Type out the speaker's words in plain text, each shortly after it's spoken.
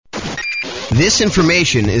This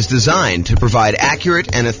information is designed to provide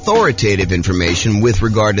accurate and authoritative information with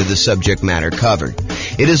regard to the subject matter covered.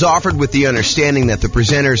 It is offered with the understanding that the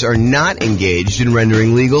presenters are not engaged in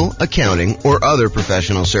rendering legal, accounting, or other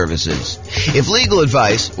professional services. If legal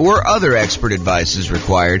advice or other expert advice is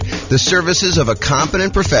required, the services of a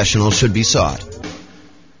competent professional should be sought.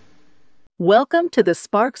 Welcome to the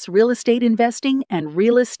Sparks Real Estate Investing and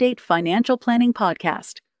Real Estate Financial Planning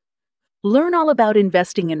Podcast. Learn all about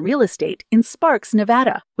investing in real estate in Sparks,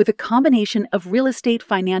 Nevada, with a combination of real estate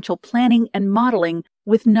financial planning and modeling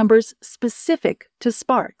with numbers specific to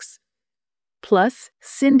Sparks. Plus,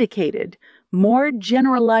 syndicated, more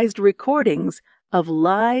generalized recordings of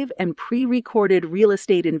live and pre-recorded real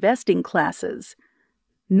estate investing classes.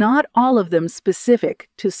 Not all of them specific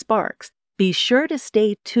to Sparks. Be sure to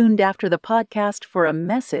stay tuned after the podcast for a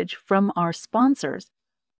message from our sponsors.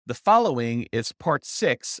 The following is part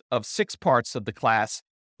 6 of 6 parts of the class,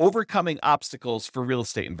 Overcoming Obstacles for Real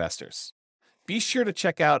Estate Investors. Be sure to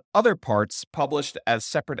check out other parts published as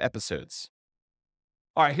separate episodes.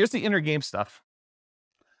 All right, here's the inner game stuff.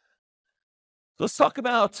 Let's talk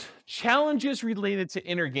about challenges related to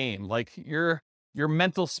inner game, like your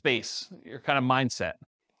mental space, your kind of mindset.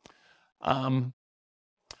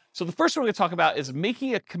 So the first one we're going to talk about is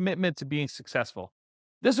making a commitment to being successful.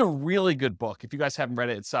 This is a really good book. If you guys haven't read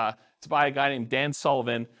it, it's by a guy named Dan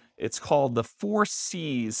Sullivan. It's called The 4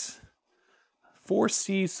 C's. 4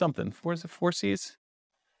 C's something. Is it 4 C's?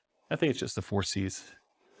 I think it's just the 4 C's.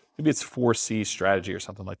 Maybe it's 4 C strategy or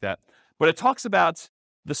something like that. But it talks about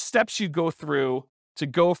the steps you go through to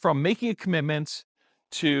go from making a commitment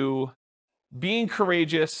to being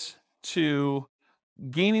courageous to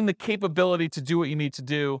gaining the capability to do what you need to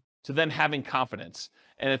do to then having confidence.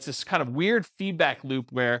 And it's this kind of weird feedback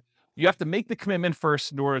loop where you have to make the commitment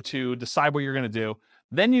first in order to decide what you're going to do.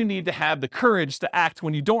 Then you need to have the courage to act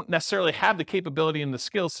when you don't necessarily have the capability and the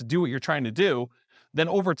skills to do what you're trying to do. Then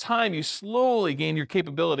over time, you slowly gain your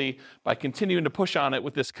capability by continuing to push on it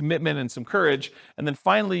with this commitment and some courage. And then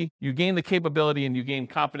finally, you gain the capability and you gain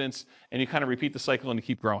confidence and you kind of repeat the cycle and you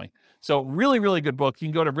keep growing. So really, really good book. You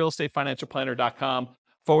can go to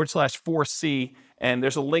realestatefinancialplanner.com/4C. And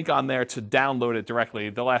there's a link on there to download it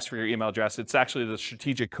directly. They'll ask for your email address. It's actually the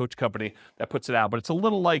Strategic Coach Company that puts it out. But it's a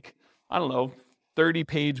little like,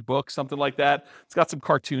 30-page book, something like that. It's got some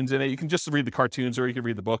cartoons in it. You can just read the cartoons or you can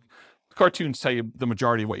read the book. The cartoons tell you the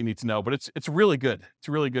majority of what you need to know, but it's really good. It's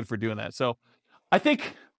really good for doing that. So I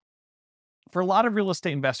think for a lot of real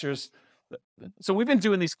estate investors, so we've been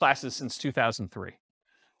doing these classes since 2003.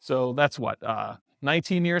 So that's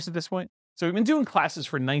 19 years at this point? So we've been doing classes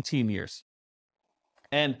for 19 years.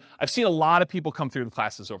 And I've seen a lot of people come through the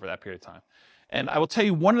classes over that period of time. And I will tell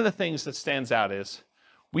you, one of the things that stands out is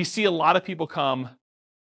we see a lot of people come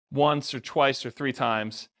once or twice or 3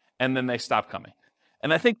 times, and then they stop coming.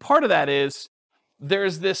 And I think part of that is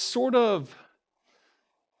there's this sort of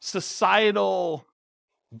societal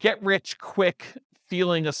get-rich-quick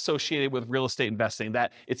feeling associated with real estate investing,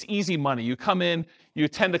 that it's easy money. You come in, you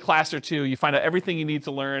attend a class or 2, you find out everything you need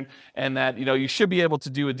to learn, and that you should be able to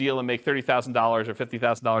do a deal and make $30,000 or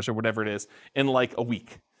 $50,000 or whatever it is in like a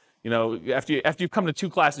week. After you've come to 2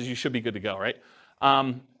 classes, you should be good to go, right?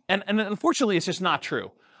 And unfortunately, it's just not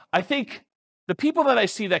true. I think the people that I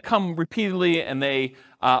see that come repeatedly and they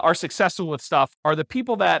are successful with stuff are the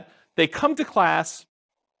people that they come to class,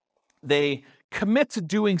 they commit to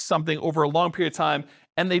doing something over a long period of time,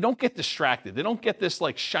 and they don't get distracted. They don't get this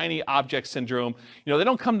like shiny object syndrome. They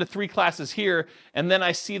don't come to 3 classes here, and then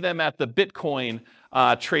I see them at the Bitcoin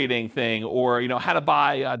trading thing, or how to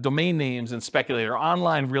buy domain names and speculate, or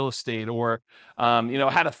online real estate, or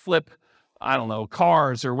how to flip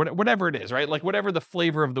cars or whatever it is, right? Like whatever the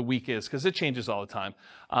flavor of the week is, because it changes all the time.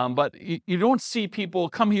 But you don't see people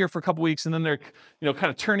come here for a couple weeks and then they're, kind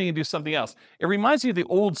of turning and do something else. It reminds me of the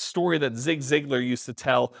old story that Zig Ziglar used to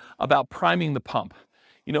tell about priming the pump.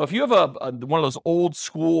 If you have one of those old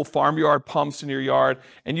school farmyard pumps in your yard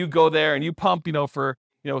and you go there and you pump, for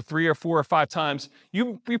 3 or 4 or 5 times,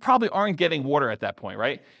 you probably aren't getting water at that point,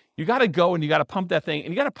 right? You got to go and you got to pump that thing,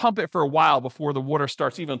 and you got to pump it for a while before the water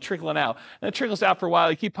starts even trickling out. And it trickles out for a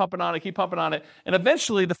while. You keep pumping on it, and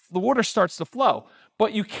eventually the water starts to flow.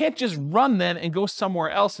 But you can't just run then and go somewhere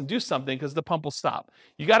else and do something because the pump will stop.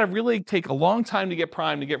 You got to really take a long time to get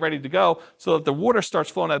primed, to get ready to go, so that the water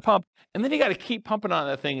starts flowing out of the pump. And then you got to keep pumping on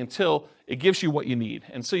that thing until it gives you what you need.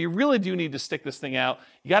 And so you really do need to stick this thing out.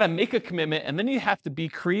 You got to make a commitment, and then you have to be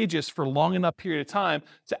courageous for a long enough period of time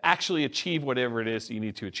to actually achieve whatever it is that you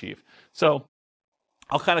need to achieve. So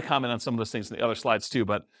I'll kind of comment on some of those things in the other slides too.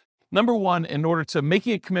 But number one, in order to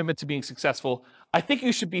making a commitment to being successful, I think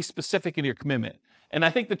you should be specific in your commitment. And I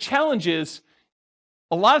think the challenge is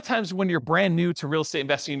a lot of times when you're brand new to real estate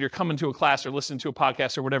investing and you're coming to a class or listening to a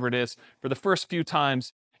podcast or whatever it is for the first few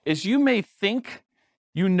times, is you may think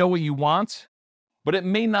you know what you want, but it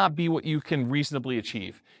may not be what you can reasonably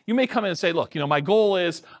achieve. You may come in and say, look, my goal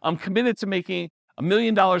is I'm committed to making $1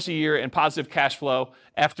 million a year in positive cash flow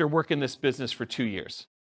after working this business for 2 years.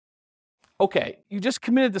 Okay, you just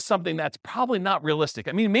committed to something that's probably not realistic.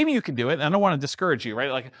 I mean, maybe you can do it, and I don't want to discourage you, right?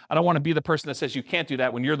 Like, I don't want to be the person that says you can't do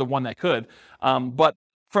that when you're the one that could. But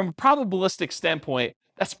from a probabilistic standpoint,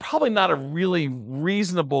 that's probably not a really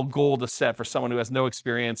reasonable goal to set for someone who has no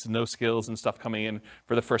experience and no skills and stuff coming in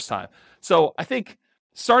for the first time. So I think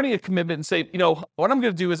starting a commitment and say, what I'm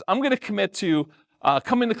going to do is I'm going to commit to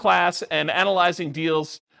coming to class and analyzing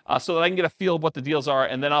deals so that I can get a feel of what the deals are,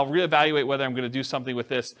 and then I'll reevaluate whether I'm going to do something with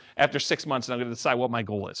this after 6 months, and I'm going to decide what my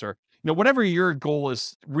goal is, or whatever your goal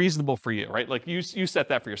is reasonable for you, right? Like you set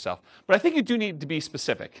that for yourself. But I think you do need to be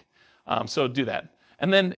specific, so do that.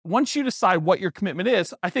 And then once you decide what your commitment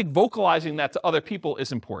is, I think vocalizing that to other people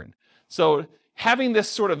is important. So having this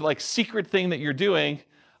sort of like secret thing that you're doing,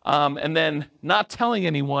 and then not telling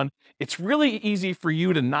anyone, it's really easy for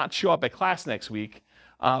you to not show up at class next week.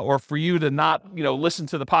 Or for you to not, listen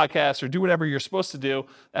to the podcast or do whatever you're supposed to do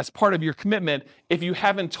as part of your commitment if you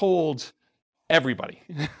haven't told everybody.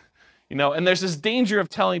 And there's this danger of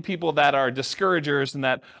telling people that are discouragers and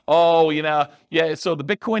that, so the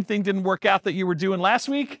Bitcoin thing didn't work out that you were doing last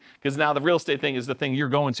week, because now the real estate thing is the thing you're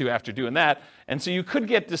going to after doing that. And so you could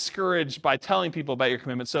get discouraged by telling people about your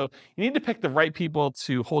commitment. So you need to pick the right people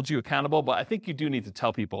to hold you accountable, but I think you do need to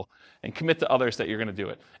tell people and commit to others that you're going to do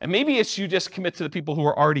it. And maybe it's you just commit to the people who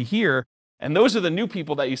are already here, and those are the new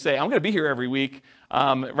people that you say, I'm going to be here every week,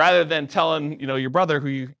 rather than telling, your brother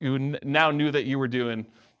who now knew that you were doing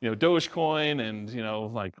Dogecoin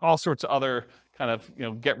and, like all sorts of other kind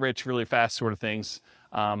of, get rich really fast sort of things,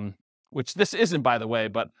 which this isn't, by the way,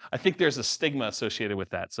 but I think there's a stigma associated with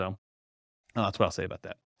that. So that's what I'll say about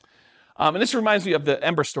that. And this reminds me of the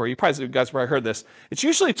Ember story. You probably guys where I heard this. It's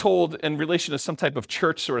usually told in relation to some type of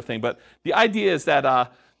church sort of thing, but the idea is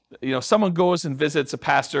that, someone goes and visits a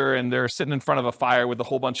pastor and they're sitting in front of a fire with a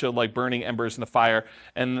whole bunch of like burning embers in the fire.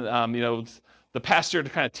 And, the pastor to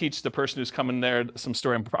kind of teach the person who's coming there some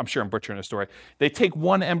story. I'm sure I'm butchering a story. They take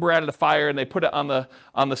one ember out of the fire and they put it on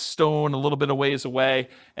the stone a little bit of ways away.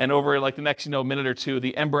 And over like the next minute or two,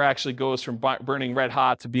 the ember actually goes from burning red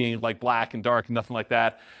hot to being like black and dark and nothing like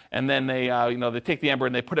that. And then they they take the ember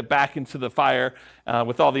and they put it back into the fire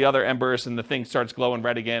with all the other embers, and the thing starts glowing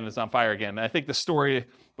red again and it's on fire again. And I think the story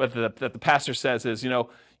that the pastor says is,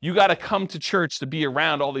 you got to come to church to be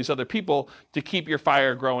around all these other people to keep your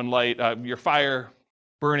fire growing light, your fire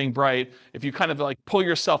burning bright. If you kind of like pull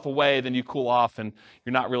yourself away, then you cool off and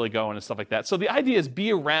you're not really going and stuff like that. So the idea is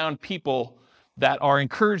be around people that are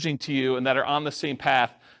encouraging to you and that are on the same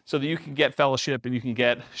path, so that you can get fellowship and you can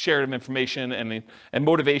get shared information and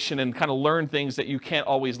motivation and kind of learn things that you can't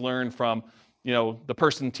always learn from, the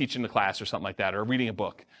person teaching the class or something like that, or reading a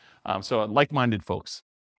book. So like-minded folks.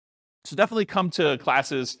 So definitely come to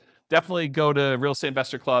classes, definitely go to real estate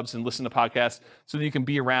investor clubs and listen to podcasts so that you can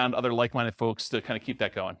be around other like-minded folks to kind of keep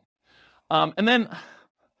that going. And then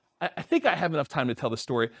I think I have enough time to tell the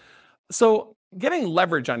story. So getting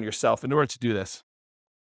leverage on yourself in order to do this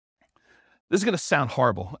is going to sound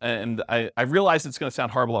horrible. And I realize it's going to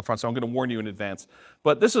sound horrible up front, so I'm going to warn you in advance.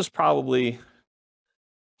 But this was probably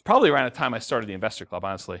around the time I started the investor club,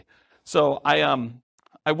 honestly. So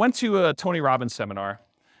I went to a Tony Robbins seminar.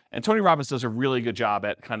 And Tony Robbins does a really good job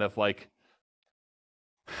at kind of like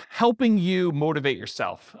helping you motivate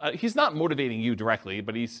yourself. He's not motivating you directly,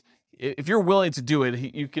 but if you're willing to do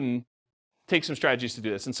it, you can take some strategies to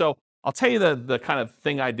do this. And so I'll tell you the kind of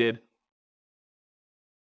thing I did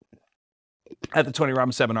at the Tony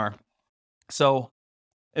Robbins seminar. So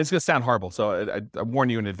it's going to sound horrible, so I warn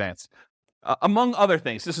you in advance. Among other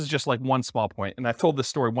things, this is just like one small point, and I've told this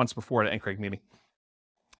story once before at an NCRAG meeting.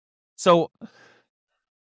 So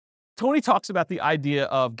Tony talks about the idea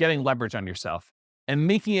of getting leverage on yourself and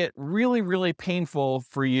making it really, really painful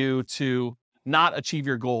for you to not achieve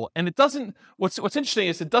your goal. And it doesn't, what's interesting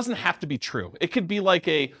is it doesn't have to be true. It could be like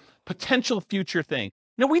a potential future thing.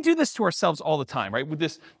 We do this to ourselves all the time, right? With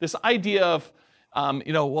this idea of,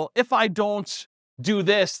 if I don't do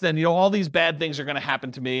this, then, all these bad things are going to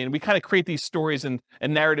happen to me. And we kind of create these stories and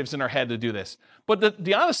narratives in our head to do this. But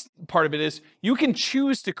the honest part of it is you can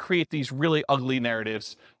choose to create these really ugly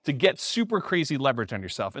narratives to get super crazy leverage on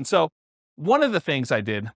yourself. And so one of the things I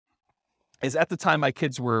did is, at the time my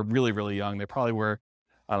kids were really, really young. They probably were,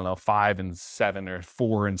 5 and 7 or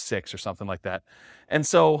 4 and 6 or something like that. And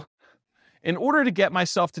so in order to get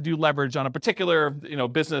myself to do leverage on a particular,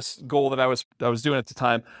 business goal that I was doing at the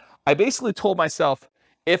time, I basically told myself,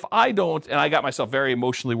 if I don't, and I got myself very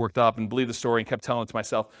emotionally worked up and believed the story and kept telling it to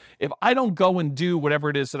myself, if I don't go and do whatever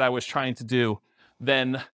it is that I was trying to do,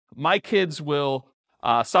 then my kids will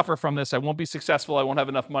suffer from this. I won't be successful. I won't have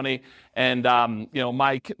enough money. And,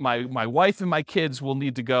 my wife and my kids will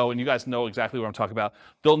need to go, and you guys know exactly what I'm talking about.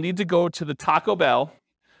 They'll need to go to the Taco Bell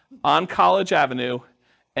on College Avenue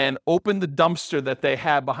and open the dumpster that they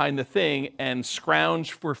have behind the thing and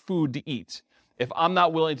scrounge for food to eat. If I'm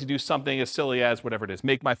not willing to do something as silly as whatever it is,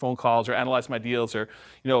 make my phone calls or analyze my deals or,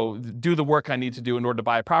 do the work I need to do in order to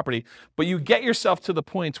buy a property, but you get yourself to the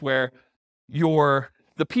point where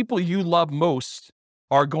the people you love most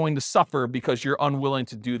are going to suffer because you're unwilling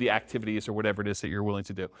to do the activities or whatever it is that you're willing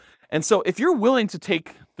to do. And so if you're willing to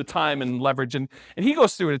take the time and leverage, and he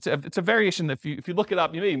goes through it, it's a variation. If you look it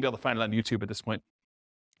up, you may even be able to find it on YouTube at this point.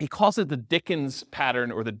 He calls it the Dickens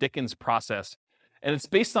pattern or the Dickens process. And it's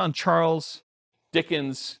based on Charles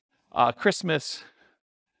Dickens' Christmas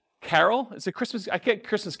Carol. Is it Christmas? I get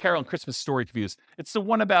Christmas Carol and Christmas Story confused. It's the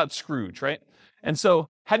one about Scrooge, right? And so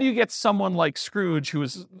how do you get someone like Scrooge, who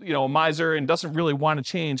is, a miser and doesn't really want to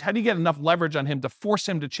change, how do you get enough leverage on him to force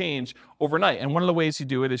him to change overnight? And one of the ways you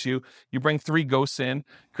do it is you bring 3 ghosts in,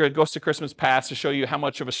 Ghost of Christmas Past, to show you how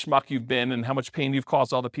much of a schmuck you've been and how much pain you've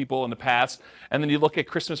caused all the people in the past. And then you look at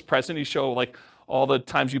Christmas Present, you show all the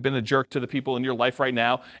times you've been a jerk to the people in your life right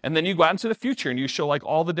now. And then you go out into the future and you show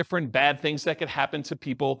all the different bad things that could happen to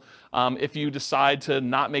people if you decide to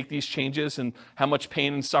not make these changes, and how much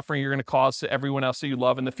pain and suffering you're going to cause to everyone else that you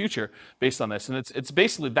love in the future based on this. And it's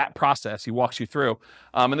basically that process he walks you through.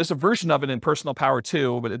 And there's a version of it in Personal Power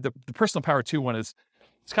 2, but the Personal Power 2 one it's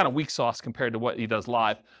kind of weak sauce compared to what he does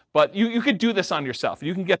live. But you could do this on yourself.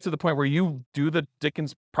 You can get to the point where you do the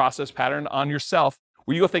Dickens process pattern on yourself,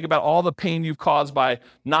 where you go think about all the pain you've caused by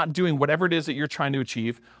not doing whatever it is that you're trying to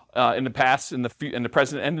achieve in the past, in the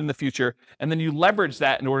present, and in the future, and then you leverage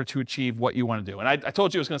that in order to achieve what you want to do. And I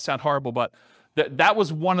told you it was going to sound horrible, but that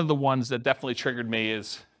was one of the ones that definitely triggered me,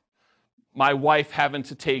 is my wife having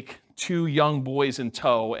to take 2 young boys in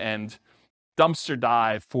tow and dumpster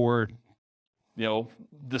dive for,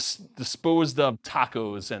 disposed of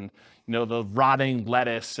tacos and, the rotting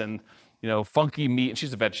lettuce and, funky meat. And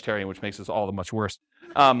she's a vegetarian, which makes this all the much worse.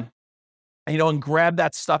 And grab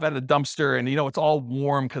that stuff out of the dumpster, and, it's all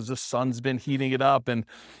warm because the sun's been heating it up. And,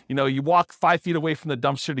 you walk 5 feet away from the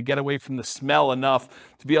dumpster to get away from the smell enough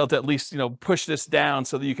to be able to at least, push this down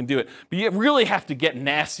so that you can do it. But you really have to get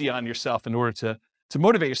nasty on yourself in order to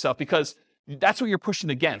motivate yourself, because that's what you're pushing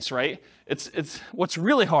against, right? It's what's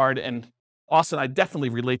really hard. And Austin, I definitely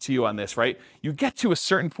relate to you on this, right? You get to a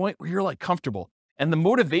certain point where you're comfortable, and the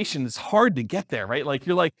motivation is hard to get there, right?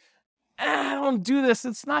 You're I don't do this,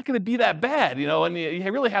 it's not going to be that bad, and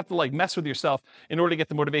you really have to mess with yourself in order to get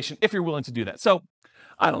the motivation if you're willing to do that. So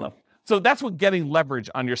I don't know. So that's what getting leverage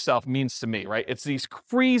on yourself means to me, right? It's these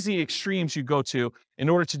crazy extremes you go to in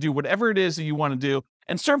order to do whatever it is that you want to do.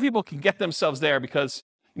 And certain people can get themselves there because,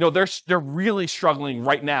 they're really struggling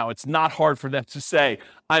right now. It's not hard for them to say,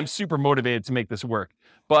 I'm super motivated to make this work.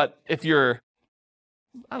 But if you're,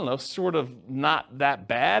 sort of not that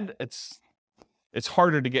bad, it's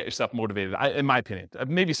harder to get yourself motivated, in my opinion.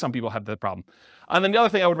 Maybe some people have that problem. And then the other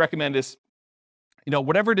thing I would recommend is,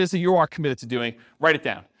 whatever it is that you are committed to doing, write it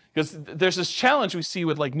down. Because there's this challenge we see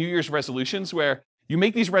with New Year's resolutions, where you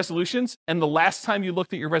make these resolutions, and the last time you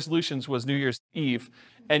looked at your resolutions was New Year's Eve,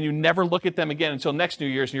 and you never look at them again until next New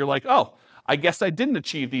Year's, and you're like, oh, I guess I didn't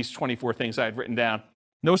achieve these 24 things I had written down.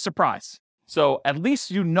 No surprise. So at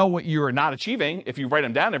least you know what you are not achieving if you write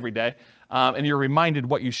them down every day, and you're reminded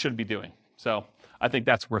what you should be doing. So I think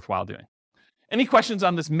that's worthwhile doing. Any questions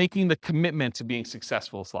on this making the commitment to being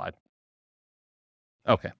successful slide?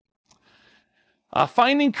 Okay.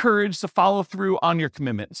 Finding courage to follow through on your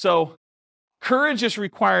commitment. So courage is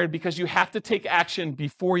required because you have to take action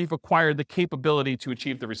before you've acquired the capability to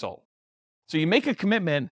achieve the result. So you make a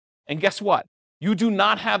commitment, and guess what? You do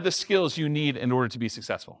not have the skills you need in order to be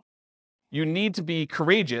successful. You need to be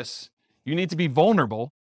courageous. You need to be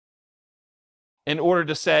vulnerable in order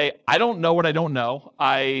to say, I don't know what I don't know.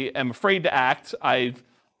 I am afraid to act. I'm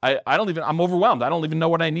overwhelmed. I don't even know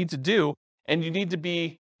what I need to do. And you need to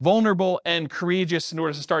be vulnerable and courageous in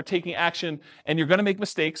order to start taking action. And you're going to make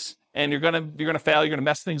mistakes, and you're going to fail. You're going to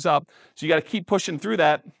mess things up. So you got to keep pushing through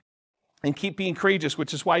that and keep being courageous,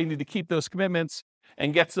 which is why you need to keep those commitments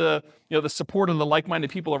and get to, the support of the like-minded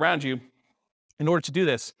people around you in order to do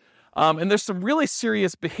this. And there's some really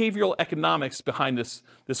serious behavioral economics behind this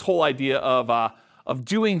whole idea of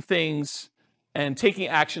doing things and taking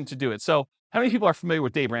action to do it. So how many people are familiar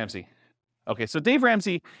with Dave Ramsey? Okay, so Dave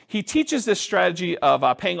Ramsey, he teaches this strategy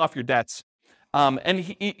of paying off your debts. And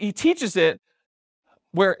he teaches it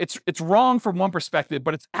where it's wrong from one perspective,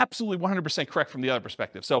 but it's absolutely 100% correct from the other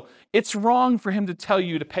perspective. So it's wrong for him to tell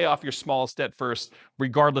you to pay off your smallest debt first,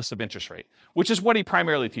 regardless of interest rate, which is what he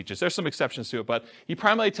primarily teaches. There's some exceptions to it, but he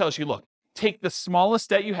primarily tells you, look, take the smallest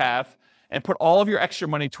debt you have and put all of your extra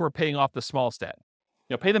money toward paying off the smallest debt.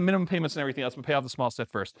 Pay the minimum payments and everything else, but pay off the smallest debt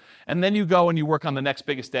first. And then you go and you work on the next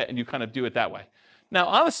biggest debt and you kind of do it that way. Now,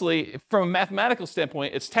 honestly, from a mathematical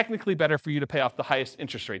standpoint, it's technically better for you to pay off the highest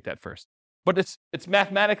interest rate debt first. But it's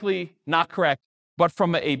mathematically not correct. But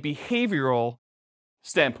from a behavioral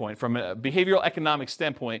standpoint, from a behavioral economic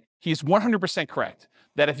standpoint, he's 100% correct.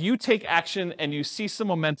 That if you take action and you see some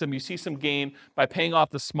momentum, you see some gain by paying off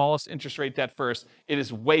the smallest interest rate debt first, it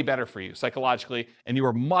is way better for you psychologically, and you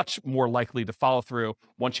are much more likely to follow through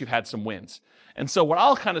once you've had some wins. And so what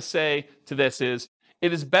I'll kind of say to this is,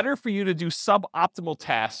 it is better for you to do suboptimal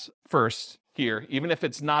tasks first here, even if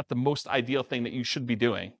it's not the most ideal thing that you should be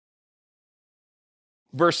doing,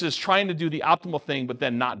 versus trying to do the optimal thing but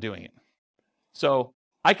then not doing it. So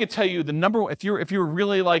I could tell you the number one, if you're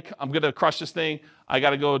really like, I'm going to crush this thing, I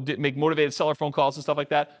got to go make motivated seller phone calls and stuff like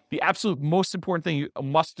that, the absolute most important thing you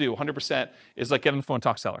must do 100% is like get on the phone and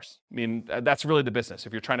talk sellers. I mean, that's really the business.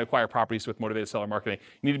 If you're trying to acquire properties with motivated seller marketing,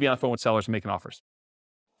 you need to be on the phone with sellers and making offers.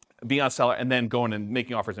 Be on seller and then going and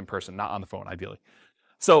making offers in person, not on the phone, ideally.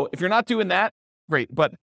 So if you're not doing that, great.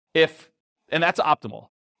 But and that's optimal.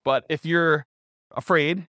 But if you're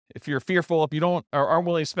afraid, if you're fearful, if you don't or aren't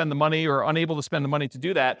willing to spend the money or unable to spend the money to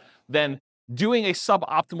do that, then doing a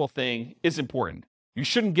suboptimal thing is important. You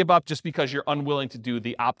shouldn't give up just because you're unwilling to do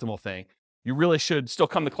the optimal thing. You really should still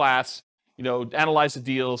come to class, analyze the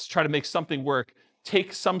deals, try to make something work,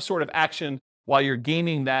 take some sort of action while you're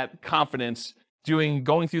gaining that confidence,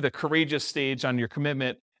 going through the courageous stage on your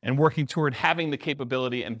commitment and working toward having the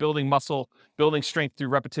capability and building muscle, building strength through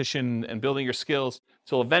repetition and building your skills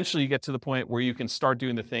till eventually you get to the point where you can start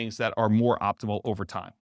doing the things that are more optimal over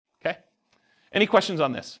time. Okay? Any questions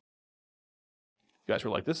on this? You guys were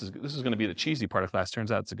like, this is going to be the cheesy part of class.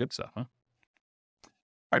 Turns out it's the good stuff, huh? All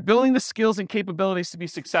right, building the skills and capabilities to be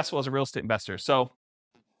successful as a real estate investor. So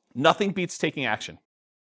nothing beats taking action.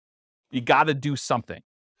 You got to do something.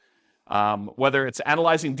 Whether it's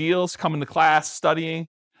analyzing deals, coming to class, studying,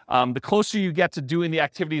 the closer you get to doing the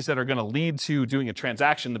activities that are going to lead to doing a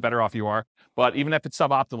transaction, the better off you are. But even if it's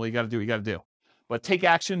suboptimal, you got to do what you got to do. But take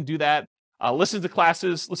action, do that. Listen to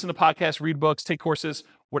classes, listen to podcasts, read books, take courses,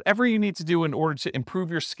 whatever you need to do in order to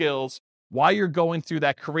improve your skills while you're going through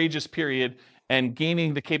that courageous period and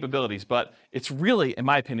gaining the capabilities. But it's really, in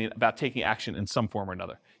my opinion, about taking action in some form or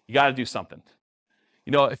another. You got to do something.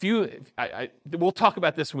 We'll talk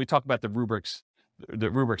about this when we talk about the rubrics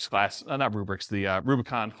class, the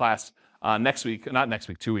Rubicon class next week, not next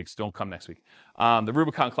week, 2 weeks, don't come next week. The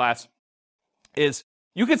Rubicon class is,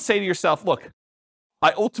 you could say to yourself, look,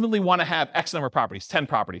 I ultimately want to have X number of properties, 10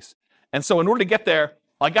 properties. And so in order to get there,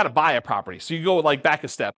 I got to buy a property. So you go back a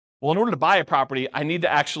step. Well, in order to buy a property, I need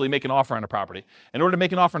to actually make an offer on a property. In order to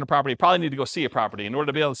make an offer on a property, I probably need to go see a property. In order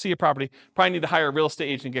to be able to see a property, probably need to hire a real estate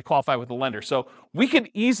agent and get qualified with a lender. So we could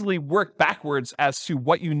easily work backwards as to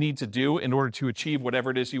what you need to do in order to achieve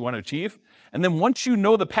whatever it is you want to achieve. And then once you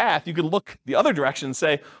know the path, you can look the other direction and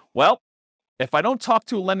say, well, if I don't talk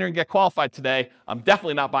to a lender and get qualified today, I'm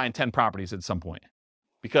definitely not buying 10 properties at some point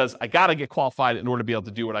because I got to get qualified in order to be able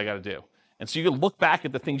to do what I got to do. And so you can look back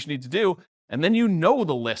at the things you need to do, and then you know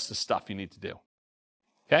the list of stuff you need to do,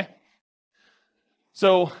 okay?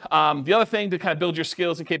 So the other thing to kind of build your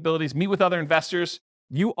skills and capabilities, meet with other investors.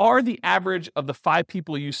 You are the average of the 5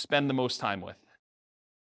 people you spend the most time with.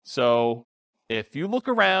 So if you look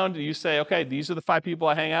around and you say, okay, these are the 5 people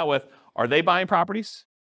I hang out with, are they buying properties?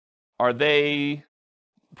 Are they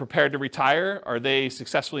prepared to retire? Are they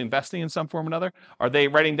successfully investing in some form or another? Are they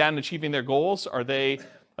writing down and achieving their goals? Are they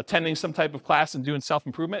attending some type of class and doing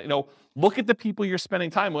self-improvement? Look at the people you're spending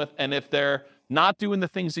time with, and if they're not doing the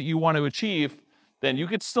things that you want to achieve, then you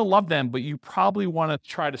could still love them, but you probably want to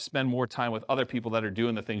try to spend more time with other people that are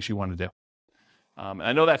doing the things you want to do. And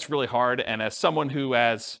I know that's really hard, and as someone who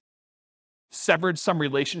has severed some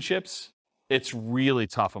relationships, it's really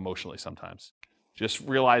tough emotionally sometimes. Just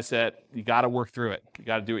realize that you got to work through it. You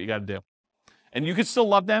got to do what you got to do. And you can still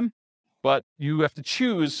love them, but you have to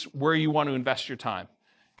choose where you want to invest your time.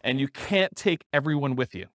 And you can't take everyone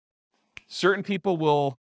with you. Certain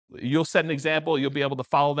people you'll set an example, you'll be able to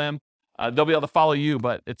follow them. They'll be able to follow you,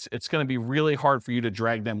 but it's going to be really hard for you to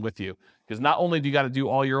drag them with you. Because not only do you got to do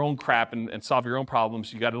all your own crap and solve your own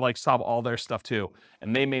problems, you got to solve all their stuff too.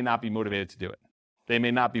 And they may not be motivated to do it. They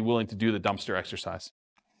may not be willing to do the dumpster exercise.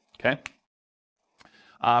 Okay?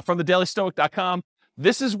 From thedailystoic.com,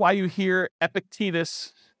 this is why you hear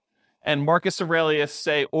Epictetus and Marcus Aurelius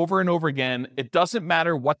say over and over again, it doesn't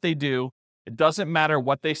matter what they do, it doesn't matter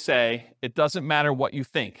what they say, it doesn't matter what you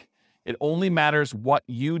think. It only matters what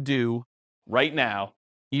you do right now,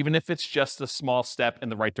 even if it's just a small step in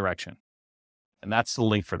the right direction. And that's the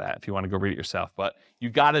link for that if you want to go read it yourself. But you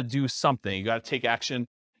got to do something. You got to take action.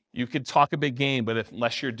 You could talk a big game, but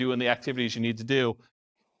unless you're doing the activities you need to do,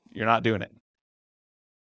 you're not doing it.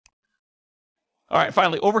 All right,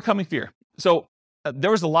 finally, overcoming fear. So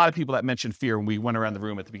there was a lot of people that mentioned fear when we went around the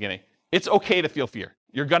room at the beginning. It's okay to feel fear.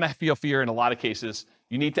 You're going to feel fear in a lot of cases.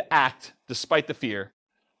 You need to act despite the fear.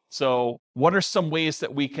 So what are some ways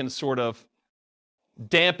that we can sort of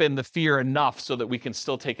dampen the fear enough so that we can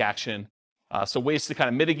still take action? So ways to kind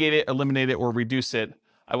of mitigate it, eliminate it, or reduce it.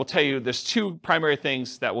 I will tell you there's two primary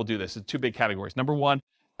things that will do this. Two big categories. Number one,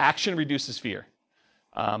 action reduces fear.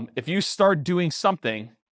 If you start doing something,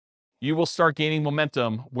 you will start gaining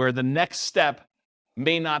momentum where the next step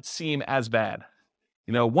may not seem as bad.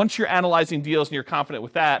 Once you're analyzing deals and you're confident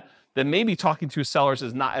with that, then maybe talking to sellers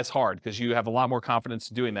is not as hard because you have a lot more confidence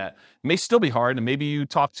in doing that. It may still be hard, and maybe you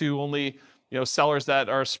talk to only sellers that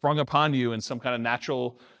are sprung upon you in some kind of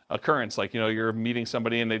natural occurrence, like you're meeting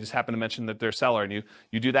somebody and they just happen to mention that they're a seller, and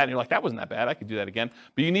you do that and you're like, that wasn't that bad, I could do that again.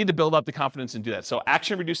 But you need to build up the confidence and do that. So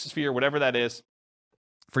action reduces fear, whatever that is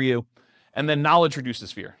for you, and then knowledge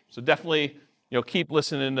reduces fear. So definitely keep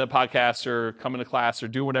listening to podcasts or coming to class or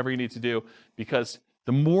do whatever you need to do, because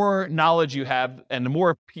the more knowledge you have and the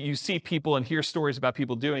more you see people and hear stories about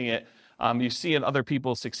people doing it, you see and other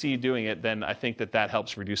people succeed doing it, then I think that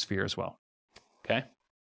helps reduce fear as well. Okay?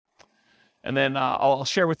 And then I'll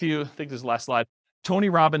share with you, I think this is the last slide, Tony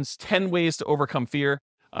Robbins' 10 ways to overcome fear.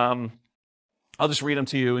 I'll just read them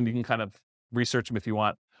to you and you can kind of research them if you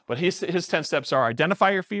want. But his 10 steps are: identify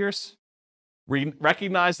your fears,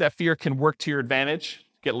 recognize that fear can work to your advantage,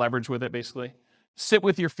 get leverage with it basically. Sit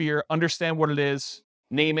with your fear, understand what it is,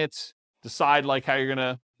 name it, decide how you're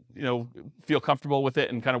gonna feel comfortable with it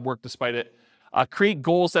and kind of work despite it. Create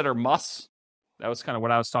goals that are musts. That was kind of what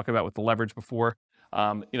I was talking about with the leverage before.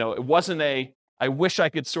 It wasn't I wish I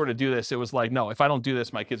could sort of do this. It was like, no, if I don't do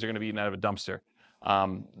this, my kids are going to be eaten out of a dumpster.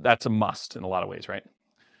 That's a must in a lot of ways, right?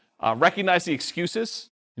 Recognize the excuses.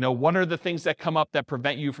 What are the things that come up that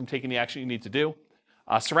prevent you from taking the action you need to do?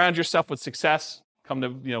 Surround yourself with success. Come to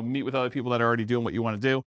meet with other people that are already doing what you want to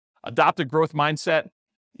do. Adopt a growth mindset.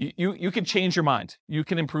 You can change your mind. You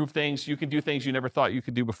can improve things. You can do things you never thought you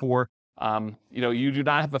could do before. You do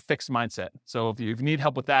not have a fixed mindset. So if you need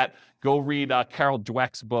help with that, go read Carol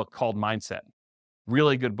Dweck's book called Mindset.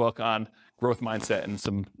 Really good book on growth mindset and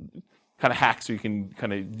some kind of hacks so you can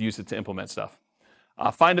kind of use it to implement stuff.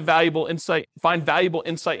 Find valuable insight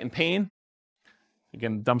in pain.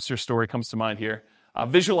 Again, dumpster story comes to mind here.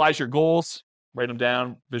 Visualize your goals, write them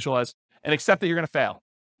down, visualize, and accept that you're going to fail.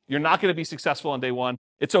 You're not going to be successful on day one.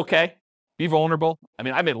 It's okay. Be vulnerable.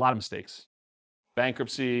 I made a lot of mistakes.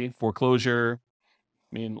 Bankruptcy, foreclosure,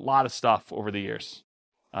 a lot of stuff over the years.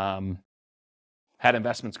 Had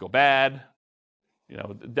investments go bad.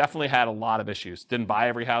 Definitely had a lot of issues. Didn't buy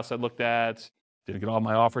every house I looked at. Didn't get all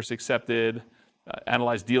my offers accepted.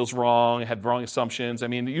 Analyzed deals wrong. Had wrong assumptions.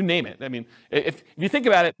 You name it. If you think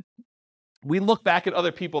about it, we look back at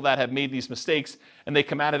other people that have made these mistakes and they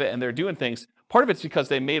come out of it and they're doing things. Part of it's because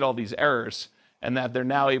they made all these errors and that they're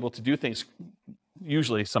now able to do things,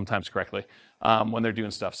 usually sometimes correctly, when they're doing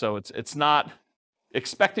stuff. So it's not,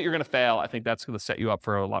 expect that you're going to fail. I think that's going to set you up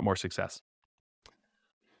for a lot more success.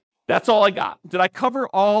 That's all I got. Did I cover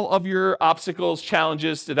all of your obstacles,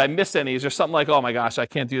 challenges? Did I miss any? Is there something like, oh my gosh, I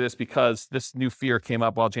can't do this because this new fear came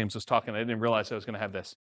up while James was talking. I didn't realize I was going to have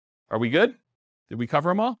this. Are we good? Did we cover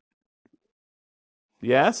them all?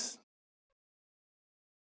 Yes?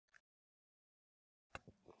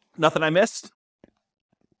 Nothing I missed?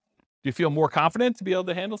 Do you feel more confident to be able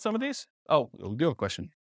to handle some of these? Oh, we do have a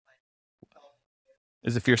question.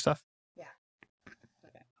 Is it fear stuff? Yeah.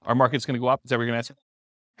 Okay. Our market's going to go up? Is that what you're going to answer?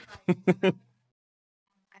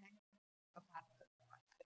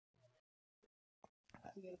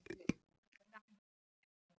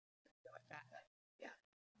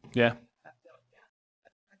 Yeah.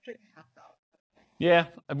 Yeah,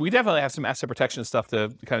 we definitely have some asset protection stuff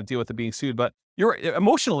to kind of deal with it being sued, but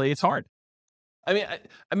emotionally, it's hard.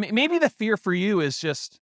 Maybe the fear for you is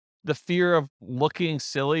just the fear of looking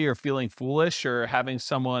silly or feeling foolish or having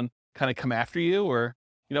someone kind of come after you, or,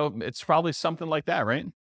 it's probably something like that, right?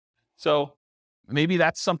 So maybe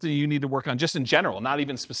that's something you need to work on just in general, not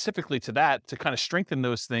even specifically to that, to kind of strengthen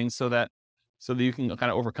those things so that you can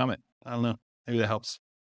kind of overcome it. I don't know. Maybe that helps.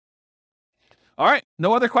 All right.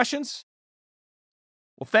 No other questions?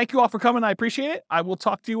 Well, thank you all for coming. I appreciate it. I will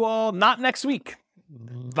talk to you all not next week.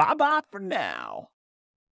 Bye-bye for now.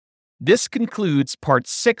 This concludes part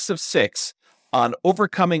 6 of 6 on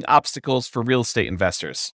overcoming obstacles for real estate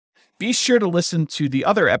investors. Be sure to listen to the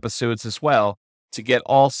other episodes as well to get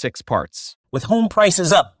all 6 parts. With home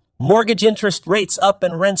prices up, mortgage interest rates up,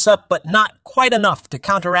 and rents up, but not quite enough to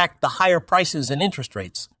counteract the higher prices and interest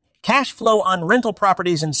rates, cash flow on rental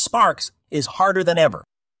properties in Sparks is harder than ever.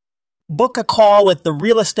 Book a call with the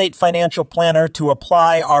Real Estate Financial Planner to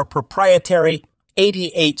apply our proprietary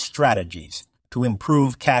 88 strategies to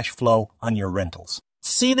improve cash flow on your rentals.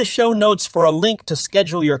 See the show notes for a link to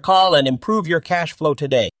schedule your call and improve your cash flow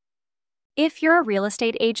today. If you're a real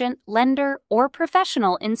estate agent, lender, or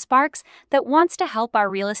professional in Sparks that wants to help our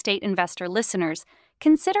real estate investor listeners,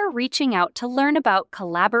 consider reaching out to learn about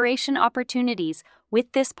collaboration opportunities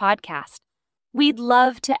with this podcast. We'd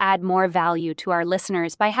love to add more value to our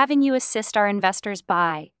listeners by having you assist our investors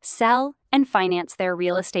buy, sell, and finance their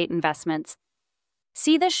real estate investments.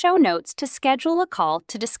 See the show notes to schedule a call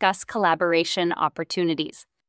to discuss collaboration opportunities.